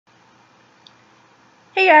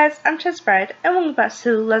Hey guys, I'm ChezPride, and welcome back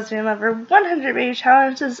to Lesbian Lover 100 Baby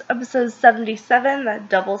Challenge. This is episode 77, that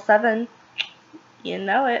double 7, you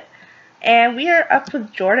know it. And we are up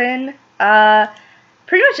with Jordan.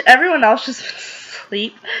 Pretty much everyone else just went to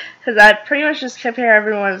sleep, because I pretty much just kept here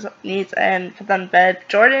everyone's needs and put them to bed.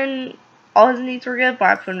 Jordan, all his needs were good, but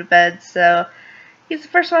I put him to bed, so he's the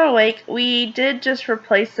first one awake. We did just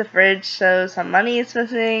replace the fridge, so some money is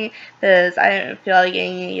missing, because I didn't feel like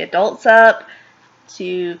getting any adults up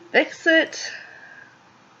to fix it.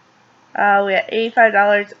 We had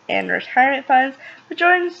 $85 in retirement funds, but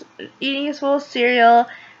Jordan's eating his bowl of cereal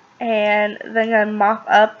and then gonna mop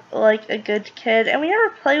up like a good kid. And we never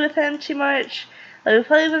play with him too much. Like, we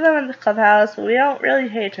play with him in the clubhouse, but we don't really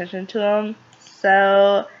pay attention to him.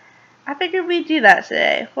 So I figured we'd do that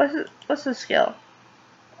today. What's his skill?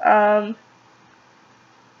 I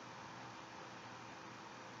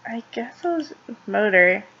guess it was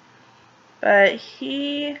motor, but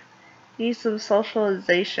he needs some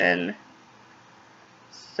socialization.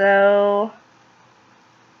 So,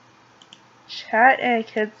 chat in a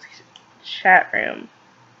kid's chat room.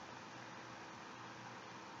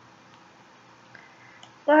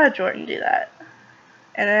 We'll have Jordan do that.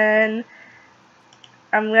 And then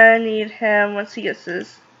I'm gonna need him once he gets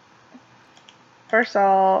his. First of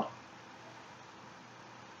all,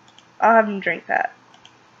 I'll have him drink that.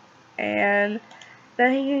 And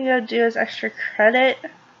then he can go do his extra credit.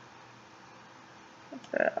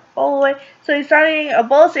 All the way. So he's starting a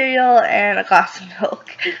bowl of cereal and a glass of milk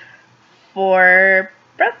for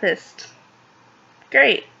breakfast.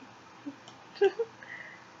 Great.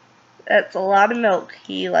 That's a lot of milk.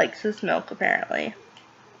 He likes his milk, apparently.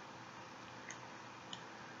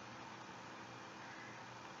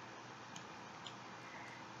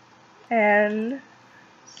 And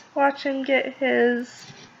let's watch him get his.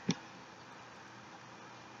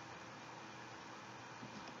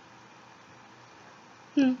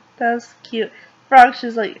 That was cute. Frog's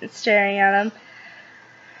just like staring at him.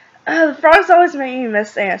 The frogs always make me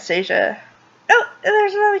miss Anastasia. Oh,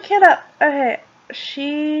 there's another kid up. Okay,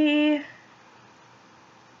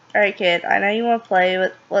 Alright, kid, I know you want to play,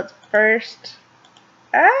 but let's first.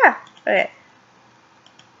 Okay.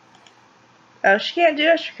 Oh, she can't do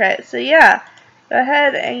extra credit, so yeah. Go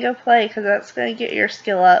ahead and go play, because that's going to get your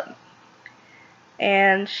skill up.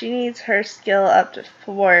 And she needs her skill up to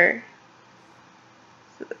 4.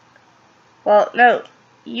 Well, no,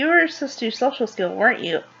 you were supposed to do social skill, weren't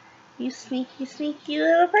you? You sneaky, sneaky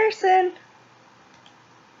little person.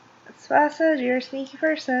 That's what I said, you're a sneaky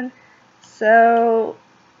person. So,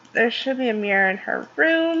 there should be a mirror in her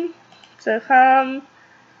room. So come,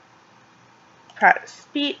 practice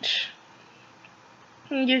speech.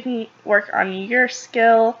 You can work on your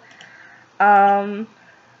skill.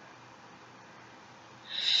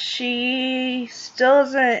 She still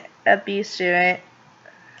isn't a B student.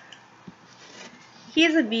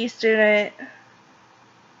 He's a B student,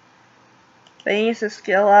 but he needs to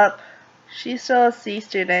skill up. She's still a C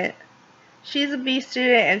student. She's a B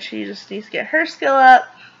student, and she just needs to get her skill up.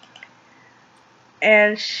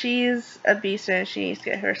 And she's a B student, she needs to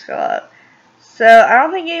get her skill up. So I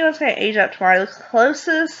don't think anyone's going to age up tomorrow. The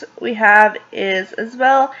closest we have is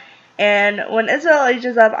Isabel, and when Isabel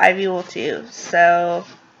ages up, Ivy will too. So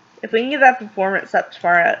if we can get that performance up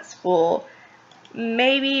tomorrow at school,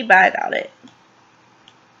 maybe, but I doubt it.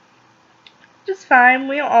 Just fine.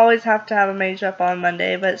 We don't always have to have a age up on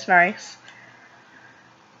Monday, but it's nice.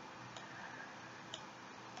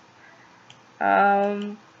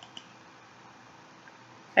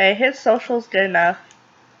 Hey, his social's good enough.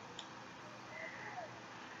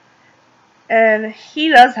 And he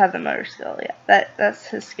does have the motor skill, yeah. That's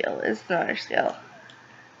his skill, is the motor skill.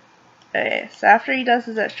 Okay, so after he does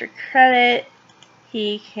his extra credit,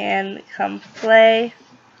 he can come play.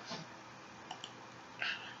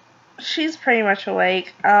 She's pretty much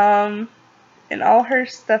awake. And all her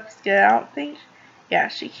stuff's good. I don't think. Yeah,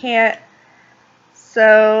 she can't.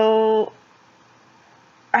 So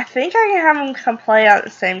I think I can have him come play at the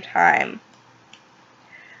same time.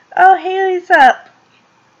 Oh, Haley's up.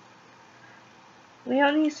 We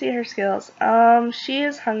don't need to see her skills. She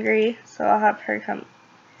is hungry, so I'll have her come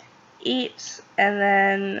eat and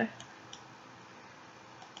then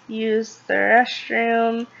use the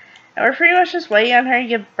restroom. And we're pretty much just waiting on her to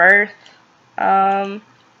give birth.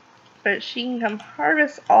 But she can come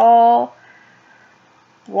harvest all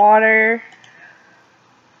water.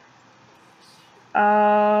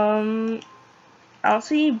 I don't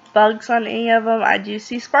see bugs on any of them. I do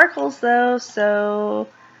see sparkles though, so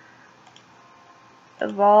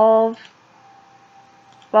evolve.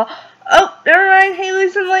 Well, oh, never mind.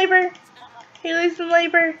 Haley's in labor. Haley's in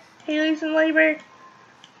labor. Haley's in labor.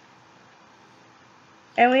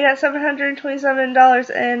 And we got $727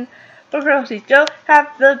 in book royalties. Go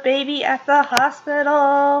have the baby at the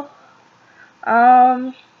hospital.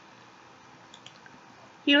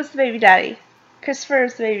 He was the baby daddy. Christopher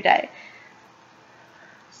is the baby daddy.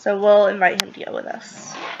 So we'll invite him to go with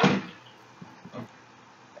us.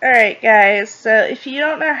 Alright guys, so if you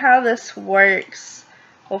don't know how this works,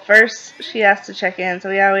 well first she has to check in, so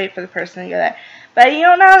we gotta wait for the person to go there. But if you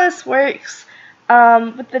don't know how this works,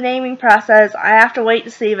 with the naming process, I have to wait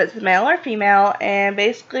to see if it's male or female, and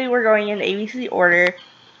basically we're going in ABC order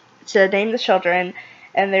to name the children,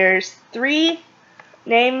 and there's 3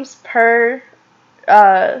 names per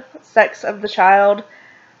sex of the child.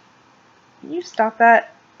 Can you stop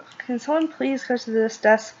that? Can someone please go to this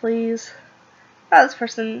desk, please? Oh, this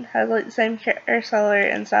person has like the same hair color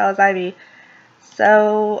and style as Ivy.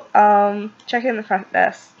 So, check in the front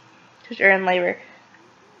desk, because you're in labor.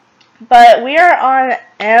 But we are on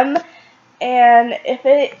M, and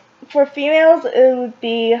for females, it would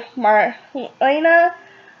be Marlena,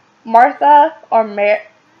 Martha, or Mara?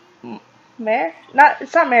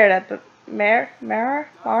 It's not Merida, but Mara?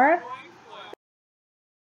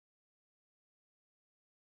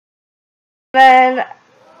 Then,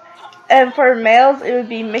 and for males, it would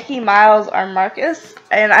be Mickey, Miles, or Marcus.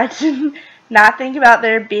 And I did not think about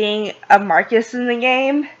there being a Marcus in the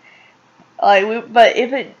game. But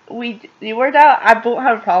if we worked out, I won't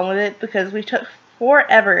have a problem with it because we took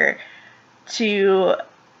forever to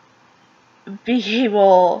be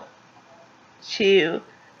able to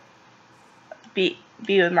be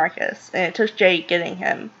with Marcus, and it took Jake getting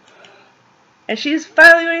him. And she's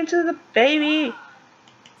finally going to the baby.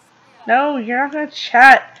 No, you're not gonna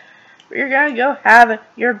chat. You're gonna go have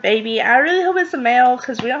your baby. I really hope it's a male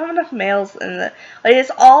because we don't have enough males in the it's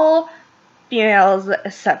all females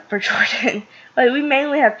except for Jordan. We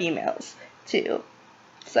mainly have females too.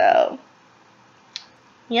 So,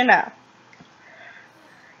 you know.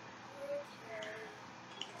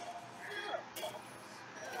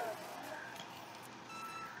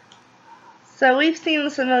 So we've seen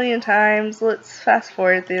this a million times. Let's fast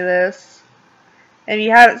forward through this. If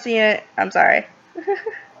you haven't seen it, I'm sorry.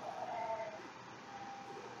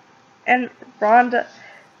 And Rhonda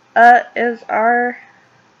is our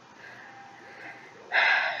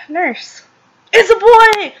nurse. It's a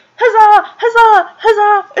boy! Huzzah! Huzzah!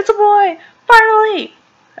 Huzzah! It's a boy! Finally!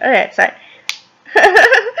 Okay, sorry.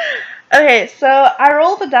 Okay, so I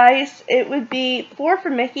rolled the dice. It would be 4 for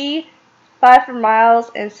Mickey, 5 for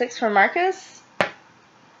Miles, and 6 for Marcus.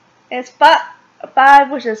 And it's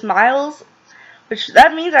 5, which is Miles, which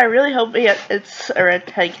that means I really hope it's a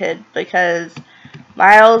redhead kid, because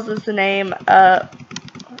Miles is the name of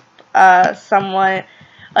someone,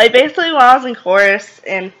 basically when I was in chorus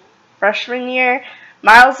in freshman year,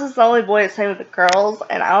 Miles was the only boy that sang with the girls,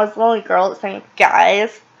 and I was the only girl that sang with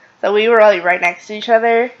guys, so we were right next to each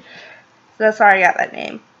other, so that's how I got that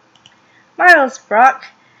name. Miles Brock,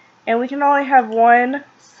 and we can only have one,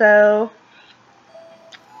 so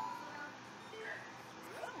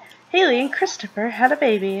Haley and Christopher had a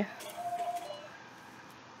baby.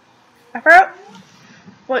 I forgot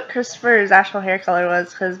what Christopher's actual hair color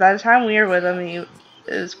was, because by the time we were with him, it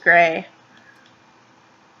was gray.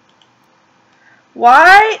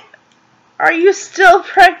 Why are you still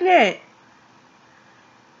pregnant?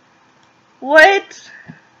 What?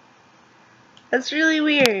 That's really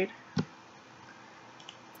weird.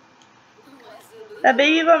 That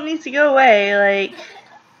baby bump needs to go away,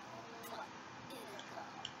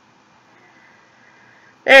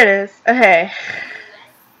 There it is. Okay.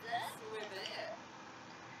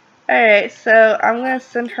 Alright, so I'm gonna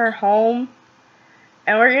send her home,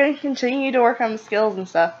 and we're gonna continue to work on the skills and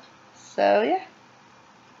stuff. So, yeah.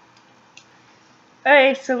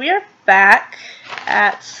 Okay, so we are back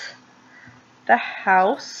at the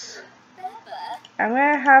house. I'm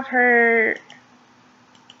gonna have her.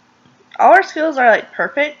 All our skills are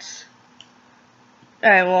perfect.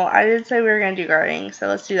 Alright, well, I did say we were gonna do gardening, so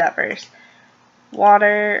let's do that first.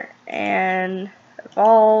 Water and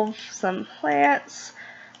evolve some plants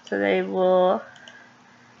so they will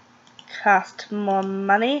cost more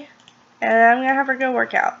money. And I'm gonna have her go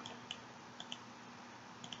work out.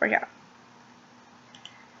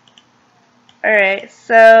 Alright,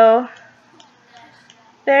 so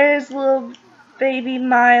there's little baby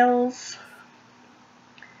Miles,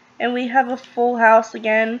 and we have a full house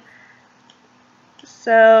again.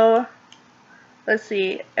 So let's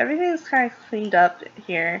see, everything's kind of cleaned up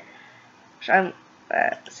here, which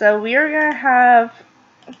so we are gonna have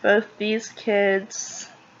both these kids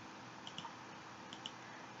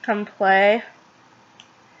come play.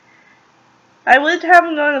 I would have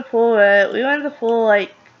them go in the pool, but we went to the pool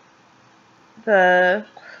the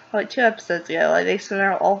like 2 episodes ago. Like they spend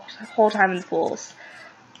their whole time in the pools.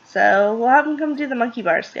 So we'll have them come do the monkey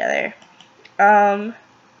bars together.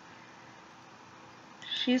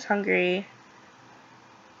 She's hungry.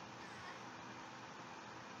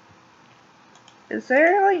 Is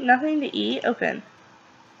there like nothing to eat? Open.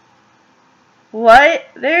 What?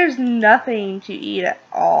 There's nothing to eat at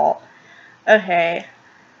all. Okay.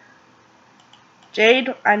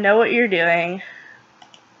 Jade, I know what you're doing.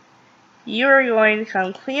 You are going to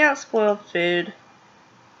come clean out spoiled food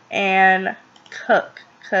and cook.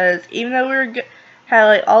 Because even though we were had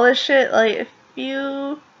like all this shit like a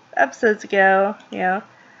few episodes ago, you know.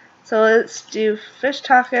 So let's do fish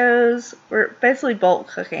tacos. We're basically bulk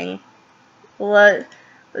cooking.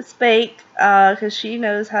 Let's bake, because she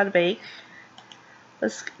knows how to bake.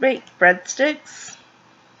 Let's make breadsticks,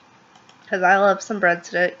 because I love some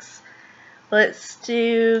breadsticks. Let's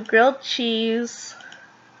do grilled cheese.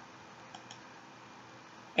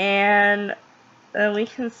 And then we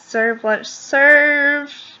can serve lunch.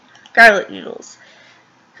 Serve garlic noodles,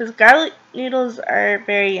 because garlic noodles are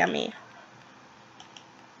very yummy.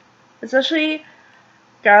 Especially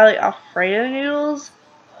garlic Alfredo noodles.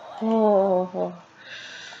 Oh.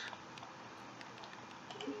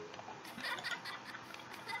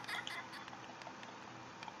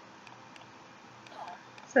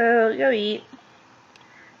 So, go eat.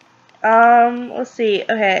 Let's see.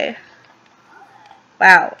 Okay.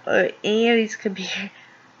 Wow. Any of these could be...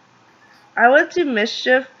 I would do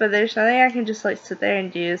mischief, but there's nothing I can just, like, sit there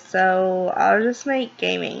and do, so I'll just make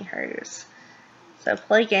gaming hers. So,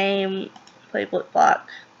 play game, play blip block.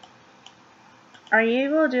 Are you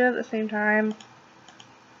able to do it at the same time?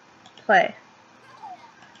 Play.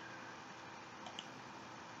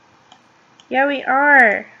 Yeah, we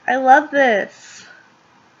are. I love this.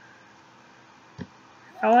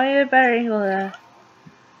 I want to get a better angle though.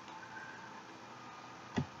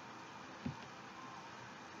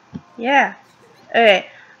 Yeah. Okay.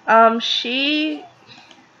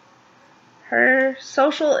 Her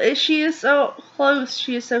social she is so close.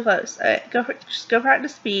 She is so close. Alright, just go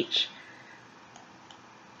practice speech.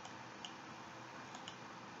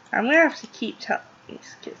 I'm gonna have to keep telling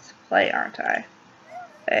these kids to play, aren't I?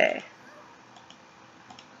 Okay.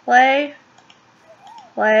 Play,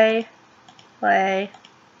 play, play,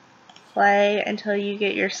 play until you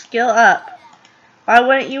get your skill up. Why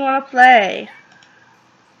wouldn't you want to play?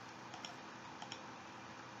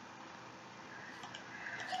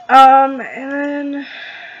 And then,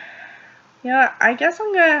 you know, I guess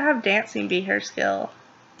I'm gonna have dancing be her skill.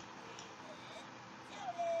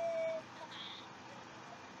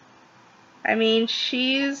 I mean,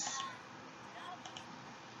 she's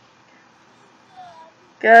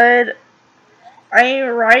good.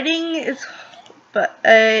 Writing is, but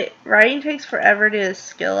writing takes forever to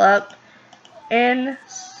skill up in,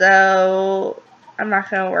 so I'm not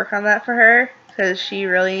gonna work on that for her because she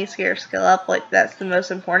really needs to get her skill up. Like that's the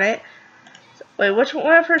most important. So, wait, which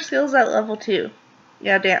one of her skills at level 2?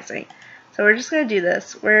 Yeah, dancing. So we're just gonna do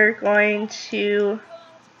this. We're going to.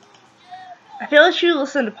 I feel like you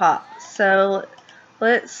listen to pop, so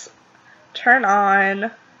let's turn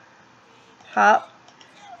on pop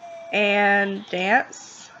and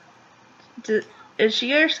dance. Is she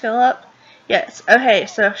get her skill up? Yes. Okay,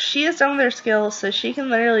 so she has done with her skills, so she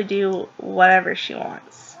can literally do whatever she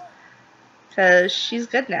wants. Because she's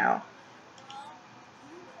good now.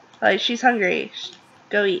 Like, she's hungry.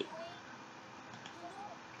 Go eat.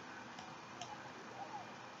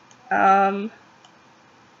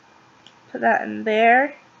 Put that in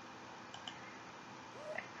there.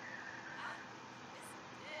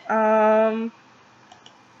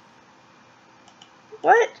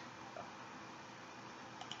 What?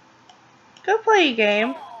 Go play a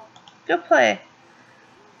game. Go play.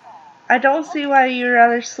 I don't see why you'd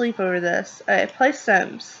rather sleep over this. Alright, play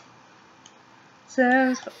Sims.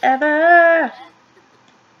 Sims forever!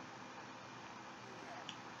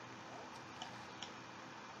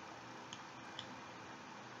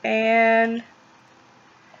 And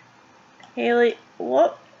Haley,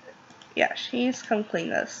 what? Yeah, she needs to come clean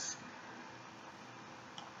this.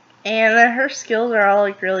 And then her skills are all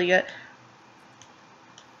like really good.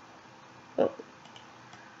 Oh.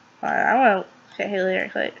 I want to look at Haley real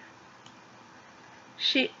quick.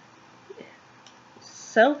 She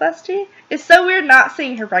so busty. It's so weird not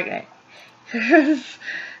seeing her pregnant.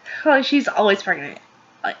 Like she's always pregnant.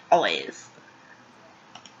 Like always.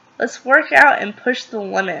 Let's work out and push the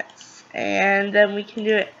limits. And then we can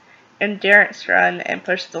do an endurance run and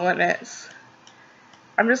push the limits.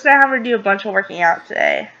 I'm just gonna have her do a bunch of working out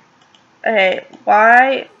today. Okay,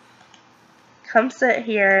 come sit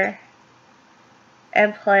here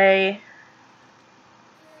and play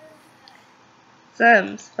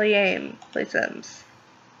Sims. Play game. Play Sims.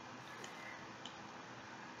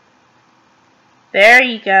 There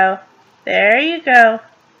you go. There you go.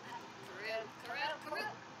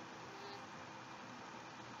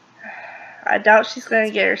 I doubt she's going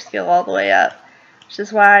to get her skill all the way up, which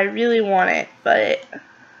is why I really want it, but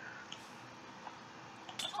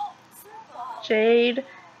Jade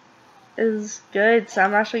is good, so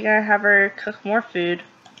I'm actually going to have her cook more food.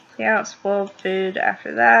 Clean out spoiled food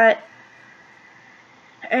after that.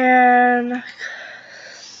 And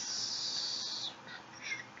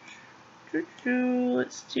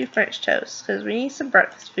let's do French toast, because we need some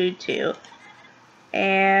breakfast food too.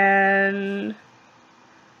 And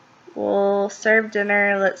we'll serve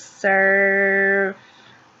dinner. Let's serve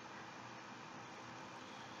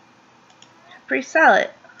Capri salad.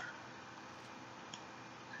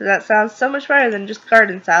 That sounds so much better than just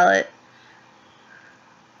garden salad.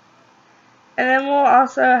 And then we'll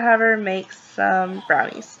also have her make some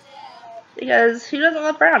brownies. Because who doesn't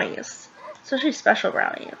love brownies? Especially special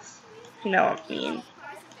brownies. You know what I mean.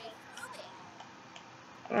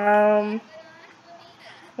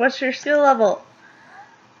 What's your skill level?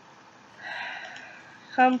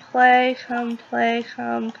 Come play, come play,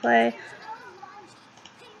 come play.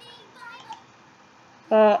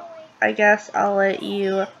 Well, I guess I'll let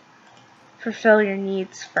you fulfill your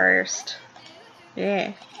needs first.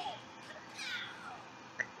 Yeah.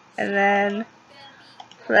 And then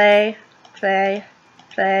play, play,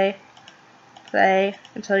 play, play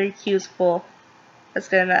until your queue's full. That's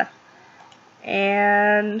good enough.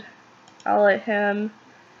 And I'll let him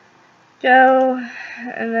go,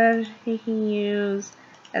 and then he can use,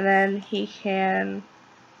 and then he can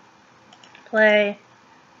play.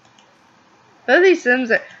 Both of these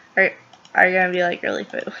Sims are gonna be like really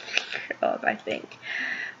food girls, I think,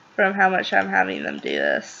 from how much I'm having them do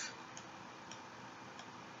this.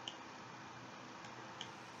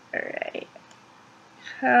 Alright.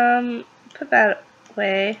 Put that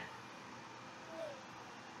away.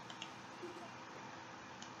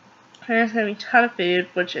 There's gonna be a ton of food,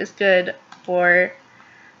 which is good for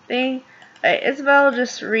thing. Alright, Isabel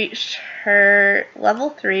just reached her level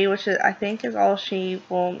 3, which is, I think, is all she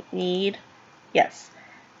will need. Yes.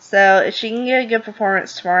 So if she can get a good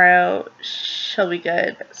performance tomorrow, she'll be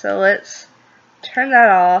good. So let's turn that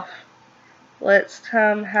off. Let's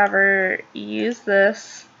come have her use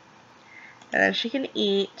this, and then she can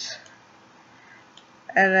eat,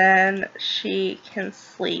 and then she can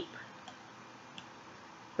sleep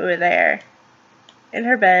over there in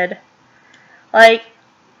her bed. Like,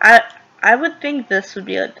 I would think this would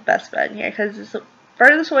be like the best bed in here, because it's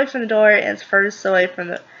furthest away from the door and it's furthest away from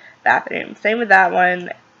the bathroom. Same with that one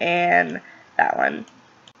and that one.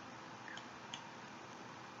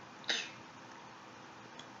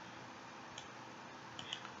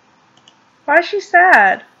 Why is she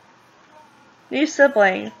sad? New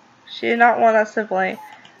sibling. She did not want a sibling.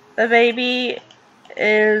 The baby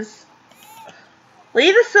is...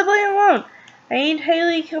 Leave the sibling alone. I need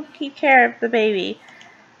Haley to keep care of the baby.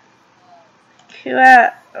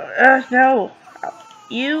 No.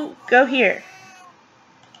 You go here.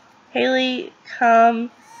 Haley, come.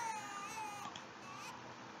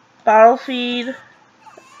 Bottle feed.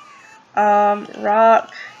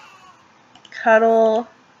 Rock. Cuddle.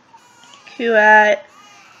 Kuat.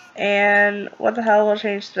 And what the hell will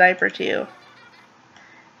change the diaper to?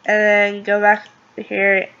 And then go back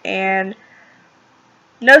here and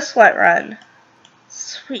no sweat run.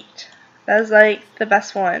 Sweet. That was like the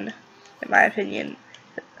best one, in my opinion.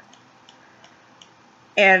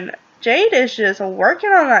 And Jade is just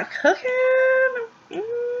working on that cooking.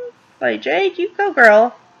 Like, Jade, you go,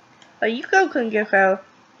 girl. Like, you go, Kungiko.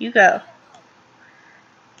 You go.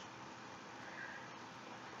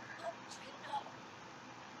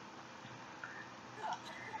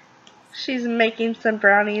 She's making some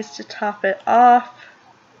brownies to top it off.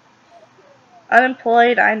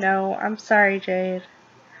 Unemployed, I know. I'm sorry, Jade.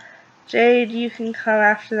 Jade, you can come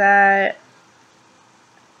after that.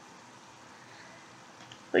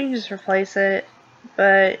 We can just replace it.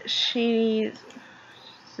 But she needs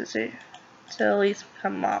to at least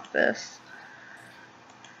come off this.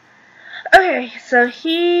 Okay, so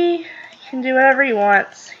he can do whatever he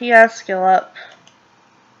wants. He has skill up.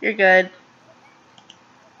 You're good.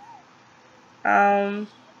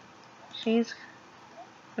 She's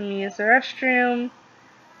gonna use the restroom.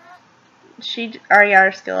 She already got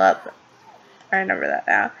her skill up. I remember that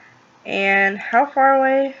now. And how far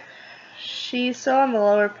away? She's still on the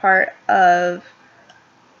lower part of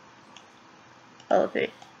level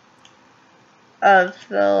 3. Of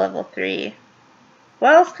the level 3.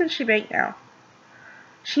 What else can she make now?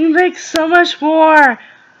 She makes so much more!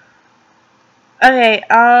 Okay,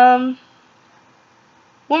 one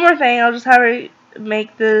more thing. I'll just have her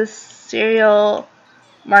make this cereal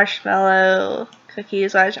marshmallow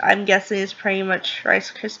cookies, which I'm guessing is pretty much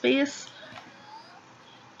Rice Krispies.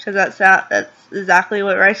 Because that's exactly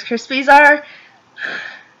what Rice Krispies are.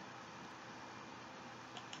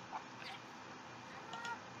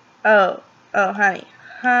 Oh, honey.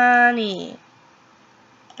 Honey.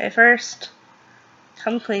 Okay, first,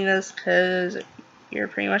 come clean this because you're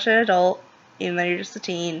pretty much an adult, even though you're just a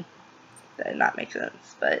teen. That did not make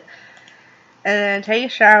sense, but. And then take a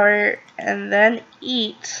shower, and then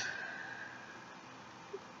eat,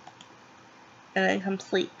 and then come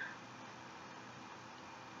sleep.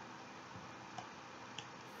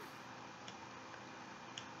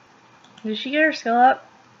 Did she get her skill up?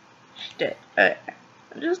 She did. Okay.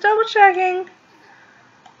 Just double checking.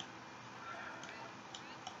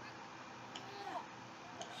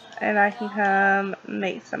 And I can come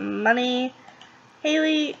make some money.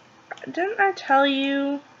 Haley, didn't I tell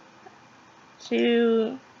you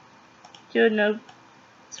to do a no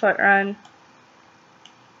sweat run?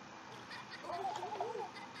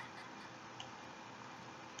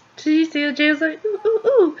 Did you see the Jay was like, ooh, ooh,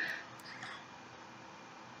 ooh?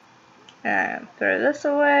 And throw this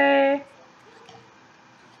away.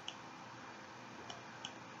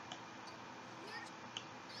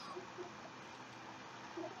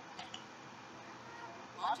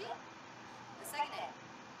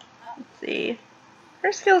 Let's see.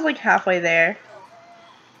 Her skill's like halfway there.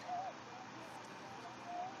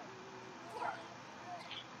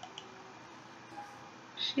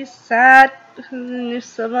 She's sad because of the new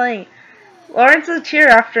sibling. Lawrence is here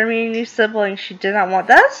after me, new sibling she did not want.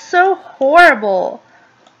 That's so horrible.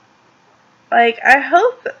 Like, I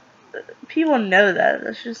hope people know that.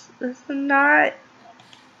 This is not.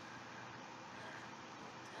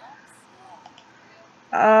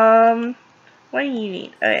 What do you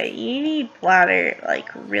need? Okay, you need bladder, like,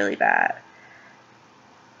 really bad.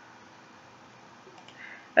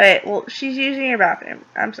 Okay, well, she's using your bathroom.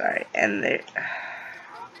 I'm sorry. And there.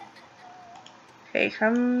 Okay,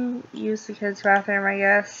 come use the kids' bathroom, I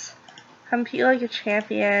guess. Come pee like a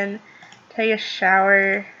champion. Take a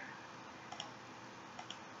shower.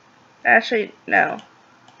 Actually, no.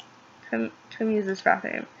 Come use this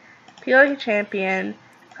bathroom. Pee like a champion.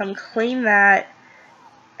 Come clean that.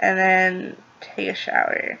 And then take a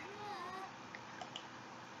shower.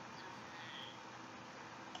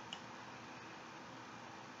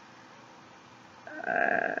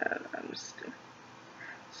 I'm just gonna...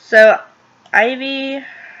 So, Ivy...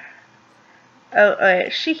 Oh,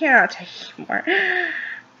 wait, she cannot take anymore.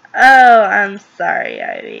 Oh, I'm sorry,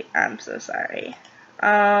 Ivy. I'm so sorry.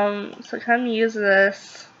 So come use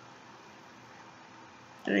this.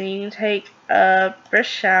 And then you can take a brisk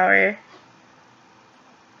shower.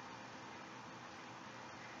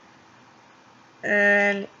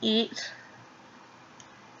 And eat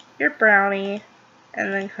your brownie.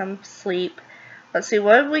 And then come sleep. Let's see,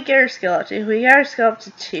 what did we get her skill up to? We got her skill up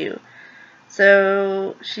to 2.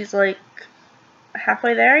 So she's like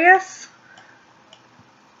halfway there, I guess?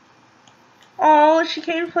 Oh, she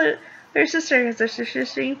came to play with her sister because her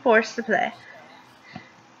sister's being forced to play.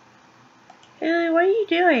 Haley, what are you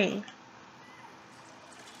doing?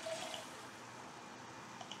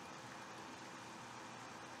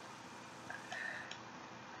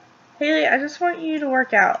 Haley, I just want you to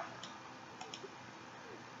work out.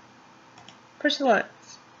 Push the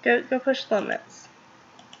limits. Go push the limits.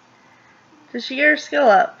 Did she get her skill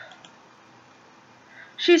up?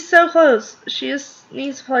 She's so close. She just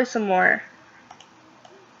needs to play some more.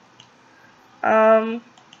 Come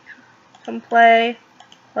play.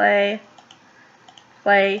 Play.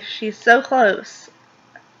 Play. She's so close.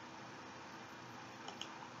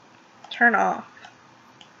 Turn off.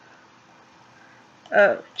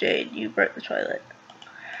 Oh, Jade, you broke the toilet.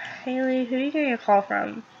 Haley, who are you getting a call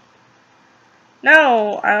from?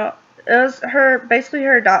 No, I don't. It was her, basically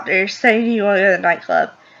her doctor saying you want to go to the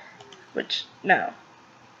nightclub. Which, no.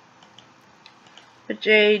 But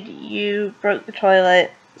Jade, you broke the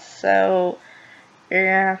toilet, so you're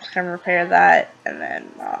gonna have to come repair that and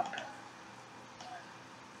then mop.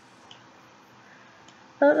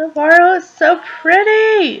 But the water is so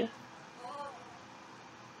pretty!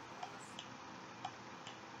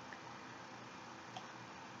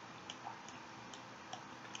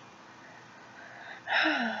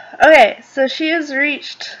 Okay, so she has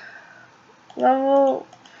reached level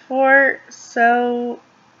 4, so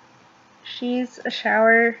she needs a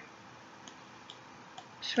shower,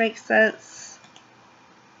 which makes sense.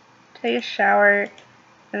 Take a shower,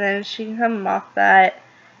 and then she can come mop that,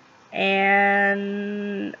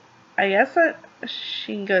 and I guess that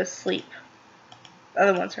she can go to sleep. The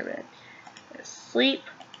other one's her bed. Sleep.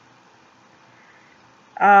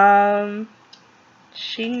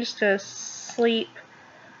 She can just go sleep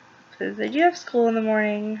because they do have school in the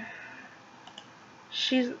morning.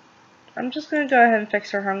 I'm just gonna go ahead and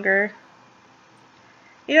fix her hunger.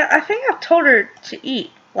 Yeah, I think I've told her to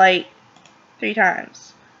eat like 3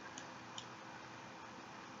 times.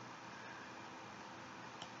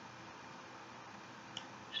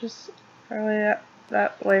 Just probably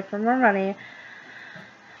that way for more money.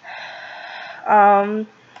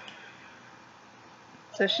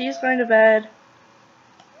 So she's going to bed.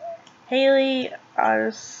 Haley,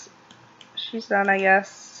 she's done, I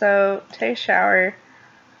guess. So take a shower.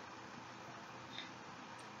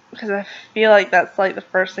 Because I feel like that's like the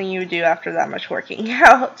first thing you would do after that much working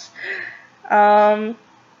out.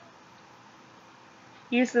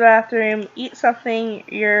 Use the bathroom, eat something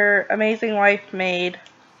your amazing wife made,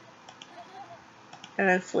 and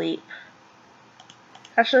then sleep.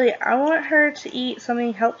 Actually, I want her to eat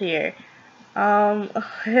something healthier.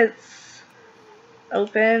 It's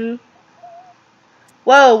open.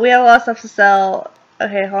 Whoa, we have a lot of stuff to sell.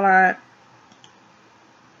 Okay, hold on.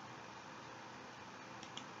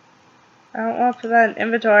 I don't want to put that in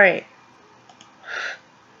inventory.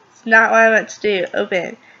 It's not what I meant to do.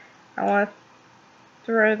 Open. I want to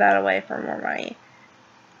throw that away for more money.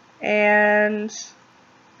 And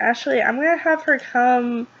actually, I'm going to have her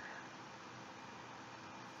come.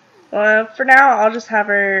 Well, for now, I'll just have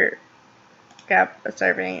her grab a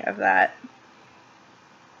serving of that.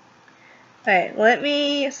 Okay, let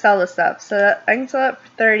me sell this stuff. So I can sell it for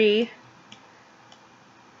 30.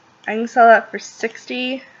 I can sell that for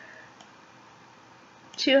 60.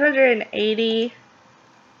 280.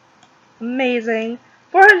 Amazing.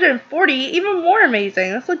 440, even more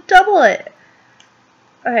amazing. Let's like double it.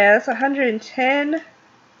 Okay, that's 110.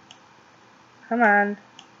 Come on.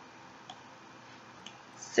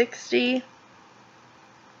 60.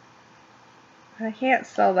 I can't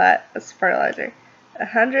sell that as fertilizer.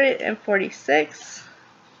 146.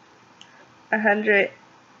 100,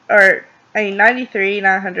 or I mean 93,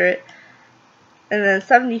 not 100. And then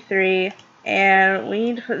 73. And we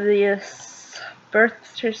need to put this birth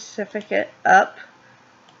certificate up.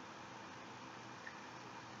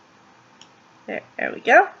 There we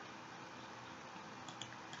go.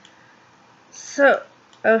 So,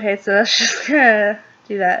 okay, so that's just gonna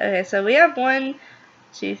do that. Okay, so we have 1,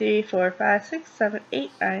 2, 3, 4, 5, 6, 7,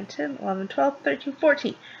 8, 9, 10, 11, 12, 13,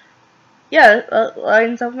 14. Yeah, that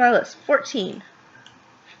lines up my list. 14.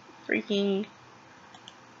 Freaking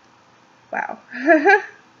wow.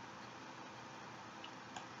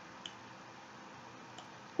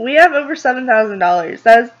 We have over $7,000.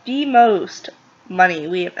 That is the most money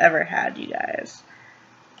we have ever had, you guys.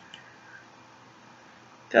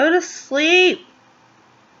 Go to sleep.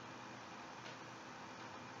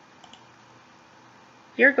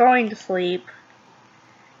 You're going to sleep.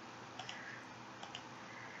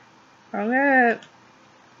 I'm gonna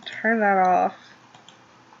turn that off.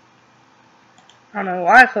 I don't know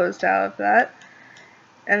why I closed out of that.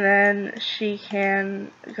 And then she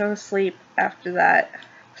can go to sleep after that.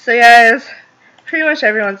 So guys, pretty much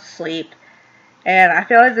everyone's asleep. And I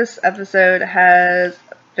feel like this episode has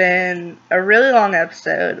been a really long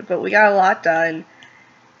episode, but we got a lot done.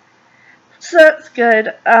 So that's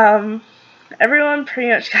good. Everyone pretty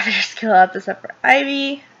much got their skill up except for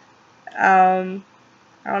Ivy. I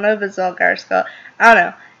don't know if it's all got her skill up. I don't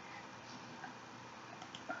know.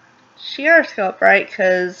 She got her skill up, right?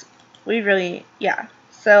 Because we really, yeah.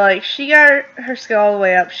 So, like, she got her skill all the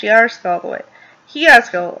way up. She got her skill all the way. He got his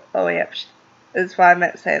skill all the way up. Is what I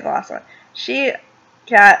meant to say in the last one. She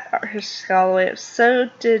got her skill all the way up. So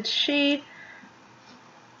did she.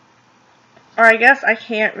 Or I guess I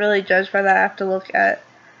can't really judge by that. I have to look at.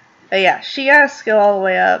 But yeah, she got a skill all the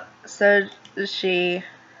way up. So did she.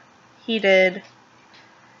 He did.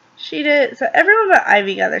 She did. So everyone but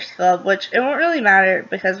Ivy got their skill up, which it won't really matter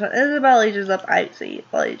because when Isabel ages up, Ivy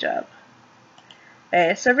will age up.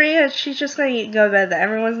 Okay, so she's just going to go to bed. That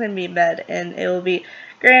everyone's going to be in bed, and it will be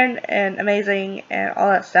grand and amazing and all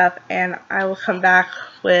that stuff. And I will come back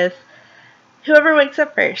with whoever wakes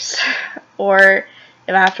up first, or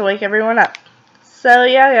if I have to wake everyone up. So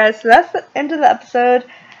yeah, guys. So that's the end of the episode.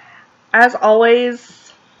 As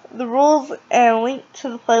always, the rules and link to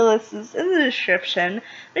the playlist is in the description.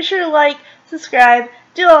 Make sure to like, subscribe,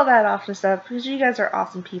 do all that awesome stuff because you guys are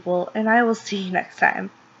awesome people, and I will see you next time.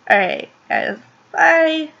 Alright, guys.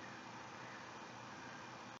 Bye!